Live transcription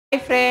Hi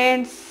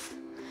friends,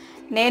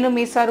 నేను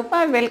మీ స్వరూప.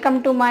 Welcome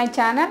to my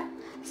channel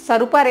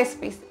Swaroopa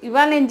recipes.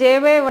 ఇవాళ నేను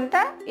చేయబోయే వంట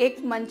ఎగ్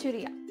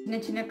మంచూరియా.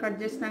 చిన్న కట్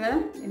చేసినా కదా,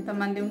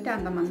 ఎంతమంది ఉంటే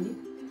అంతమంది.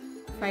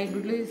 5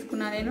 గుడ్లు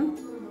తీసుకున్నా, నేను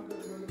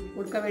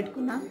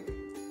ఉడకబెట్టుకున్నా.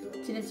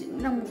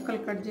 చిన్న ముక్కలు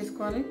కట్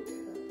చేసుకోవాలి.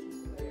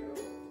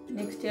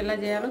 నెక్స్ట్ ఎలా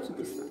చేయాలో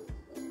చూపిస్తాను.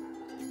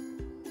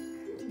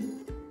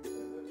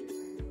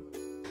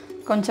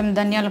 కొంచెం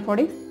ధనియాల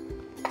పొడి,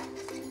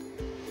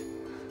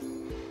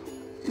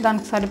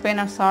 దానికి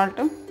సరిపోయిన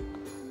సాల్ట్,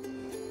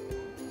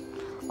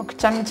 ఒక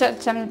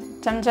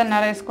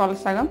చెంచాన్నర వేసుకోవాలి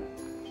సగం.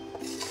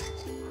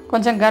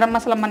 కొంచెం గరం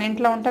మసాలా మన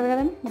ఇంట్లో ఉంటుంది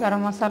కదండి,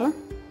 గరం మసాలా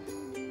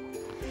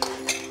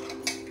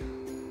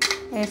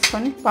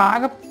వేసుకొని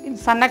బాగా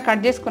సన్నగా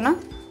కట్ చేసుకున్నా,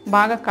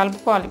 బాగా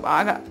కలుపుకోవాలి.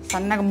 బాగా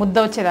సన్నగా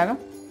ముద్ద వచ్చేదాకా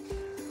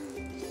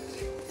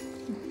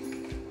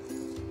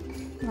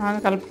బాగా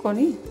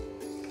కలుపుకొని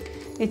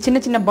ఈ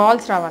చిన్న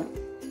బాల్స్ రావాలి.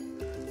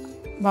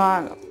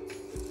 బాగా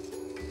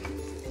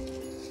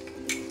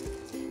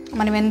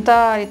మనం ఎంత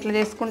ఇట్లా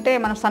చేసుకుంటే,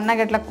 మనం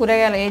సన్నగా ఎట్లా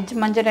కూరగాయలు ఎగ్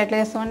మంచూరియా ఎట్లా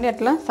చేస్తామండి,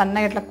 అట్లా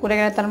సన్నగా ఎట్లా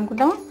కూరగాయలు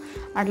తరుముకుంటామో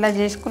అట్లా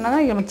చేసుకున్నాక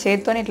ఇక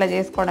చేతితో ఇట్లా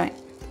చేసుకోవడమే.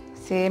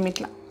 సేమ్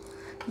ఇట్లా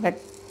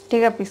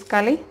గట్టిగా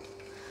పిసకాలి.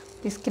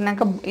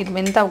 పిసికినాక ఇది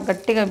ఎంత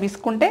గట్టిగా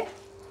పిసుకుంటే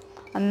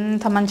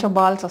అంత మంచిగా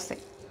బాల్స్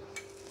వస్తాయి.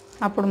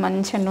 అప్పుడు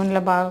మంచిగా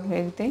నూనెలో బాగా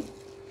వేగుతాయి.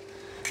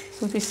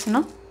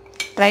 చూపిస్తున్నా,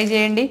 ట్రై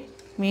చేయండి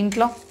మీ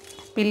ఇంట్లో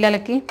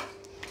పిల్లలకి.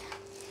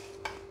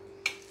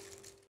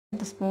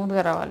 ఎంత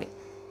స్మూత్గా రావాలి,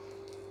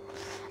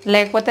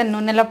 లేకపోతే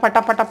నూనెలో పట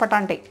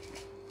అంటాయి,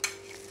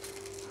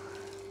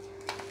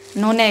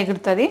 నూనె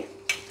ఎగురుతుంది.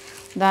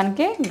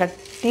 దానికి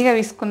గట్టిగా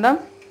తీసుకుందాం.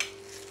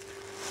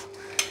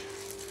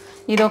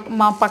 ఇది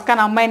మా పక్కన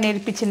అమ్మాయి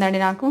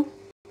నేర్పించిందండి నాకు.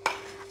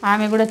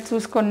 ఆమె కూడా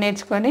చూసుకొని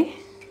నేర్చుకొని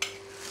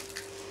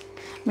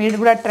మీరు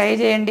కూడా ట్రై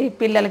చేయండి,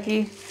 పిల్లలకి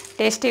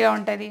టేస్టీగా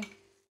ఉంటుంది.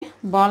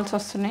 బాల్స్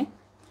వస్తున్నాయి.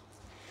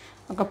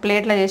 ఒక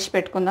ప్లేట్లో చేసి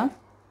పెట్టుకుందాం.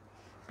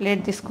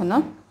 ప్లేట్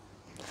తీసుకుందాం.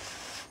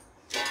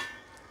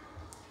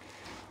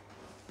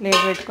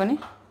 ప్లేట్ పెట్టుకొని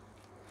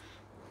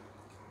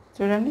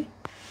చూడండి,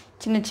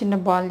 చిన్న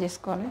బాల్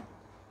చేసుకోవాలి.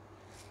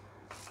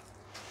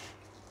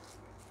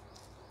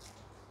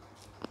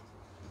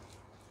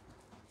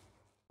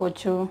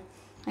 వచ్చు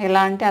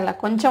ఎలా అంటే అలా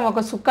కొంచెం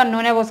ఒక సుక్క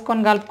నూనె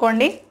పోసుకొని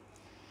కలుపుకోండి.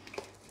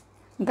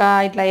 ఇంకా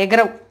ఇట్లా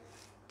ఎగరవు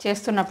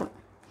చేస్తున్నప్పుడు.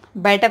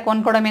 బయట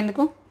కొనుక్కోవడం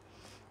ఎందుకు,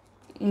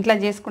 ఇంట్లో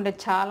చేసుకుంటే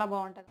చాలా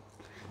బాగుంటుంది.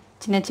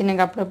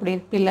 చిన్నగా అప్పుడప్పుడు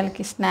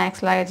పిల్లలకి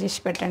స్నాక్స్ లాగా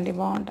చేసి పెట్టండి,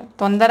 బాగుంటుంది.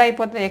 తొందర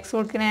అయిపోతుంది. ఎగ్స్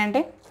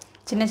ఉడికినాయంటే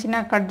చిన్న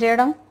కట్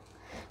చేయడం,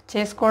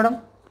 చేసుకోవడం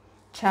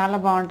చాలా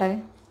బాగుంటుంది.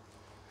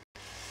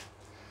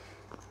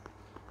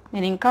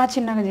 నేను ఇంకా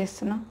చిన్నగా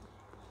చేస్తున్నా,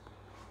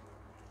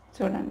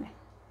 చూడండి.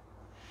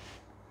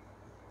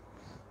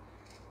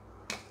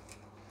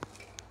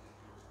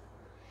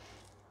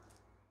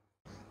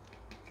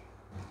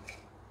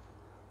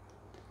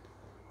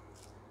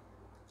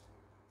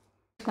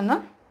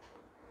 తీసుకుందాం.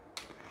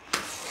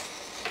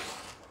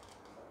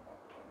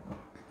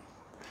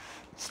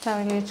 స్టవ్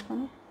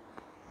వెలిగించుకొని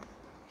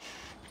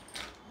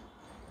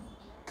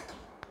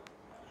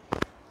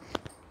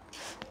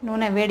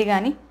నూనె వేడి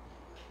కానీ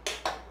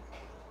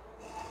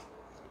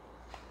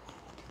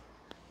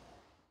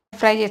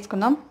ఫ్రై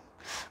చేసుకుందాం.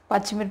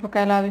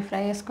 పచ్చిమిరపకాయలు అవి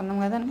ఫ్రై చేసుకుందాం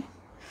కదండి.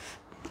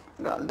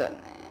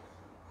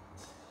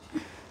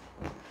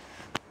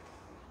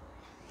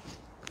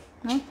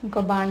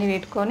 ఇంకో బాండి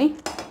పెట్టుకొని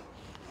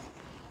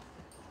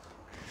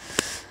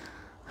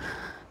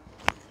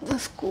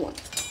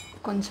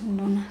కొంచెం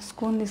నూనె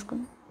స్పూన్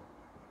తీసుకుని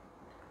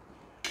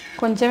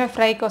కొంచెమే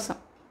ఫ్రై కోసం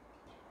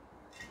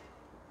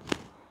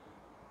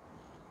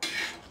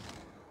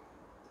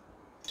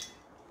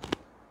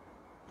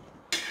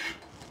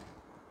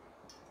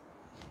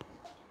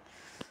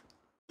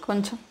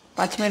కొంచెం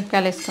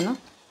పచ్చిమిరపకాయలు వేసుకున్నాం.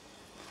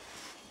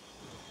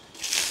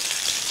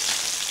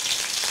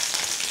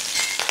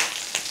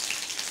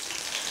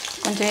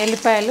 కొంచెం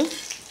ఎల్లిపాయలు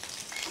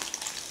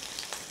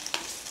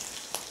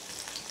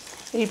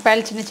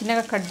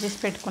చిన్నగా కట్ చేసి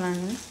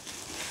పెట్టుకున్నాను.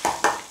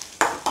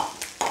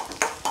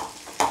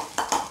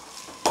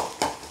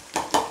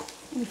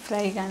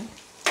 ఫ్రై కానీ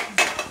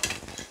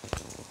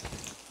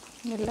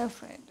మెల్లగా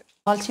ఫ్రై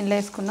బాల్స్ ఇంట్లో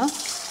వేసుకుందాం.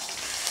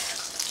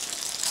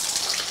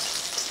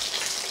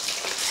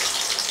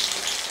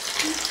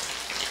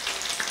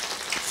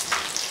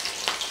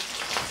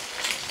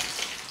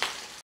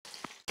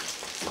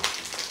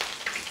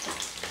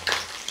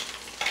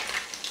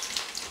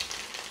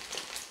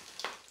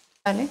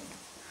 అది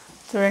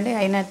చూడండి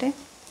అయినట్టే.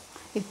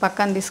 ఇది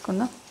పక్కన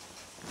తీసుకుందాం.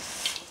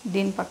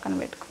 దీని పక్కన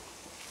పెట్టుకో.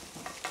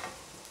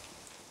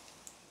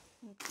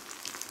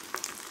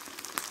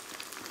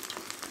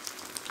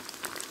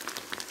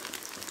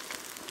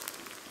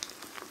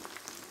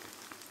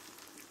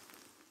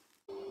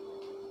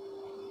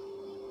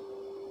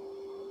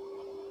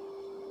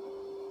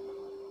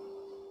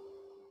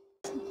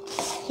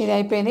 ఇది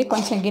అయిపోయింది.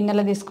 కొంచెం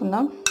గిన్నెలో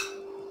తీసుకుందాం.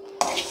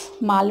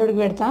 మా అల్లుడికి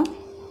పెడతా,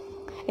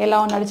 ఎలా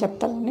ఉన్నాడో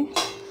చెప్తానండి.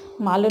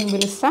 మా అల్లుడిని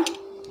పిలుస్తా.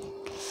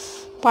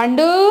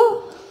 పండు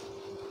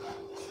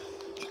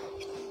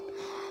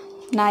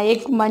నా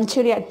ఎగ్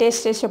మంచూరియా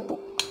టేస్ట్ చేసి చెప్పు.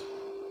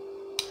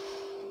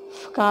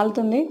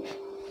 కాలుతుంది,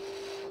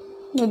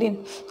 నువ్వు దీని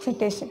ఒకసారి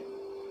టేస్ట్.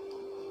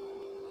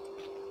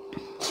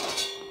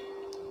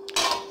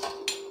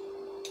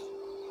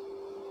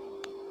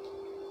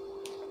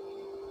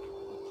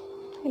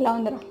 ఎలా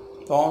ఉందిరా?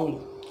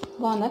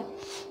 బాగుందా?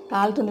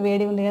 కాలుతుంది,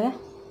 వేడి ఉంది కదా.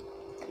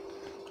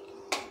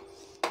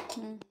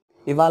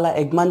 ఇవాళ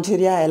ఎగ్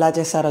మంచూరియా ఎలా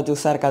చేస్తారో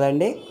చూస్తారు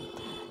కదండి.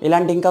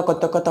 ఇలాంటి ఇంకా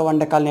కొత్త కొత్త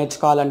వంటకాలు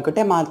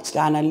నేర్చుకోవాలనుకుంటే మా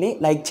ఛానల్ని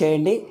లైక్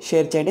చేయండి,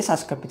 షేర్ చేయండి,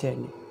 సబ్స్క్రైబ్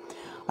చేయండి.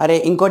 అరే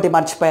ఇంకోటి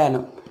మర్చిపోయాను,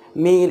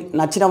 మీ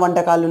నచ్చిన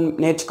వంటకాలు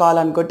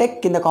నేర్చుకోవాలనుకుంటే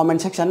కింద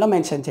కామెంట్ సెక్షన్లో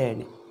మెన్షన్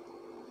చేయండి.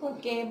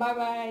 Okay, bye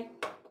bye.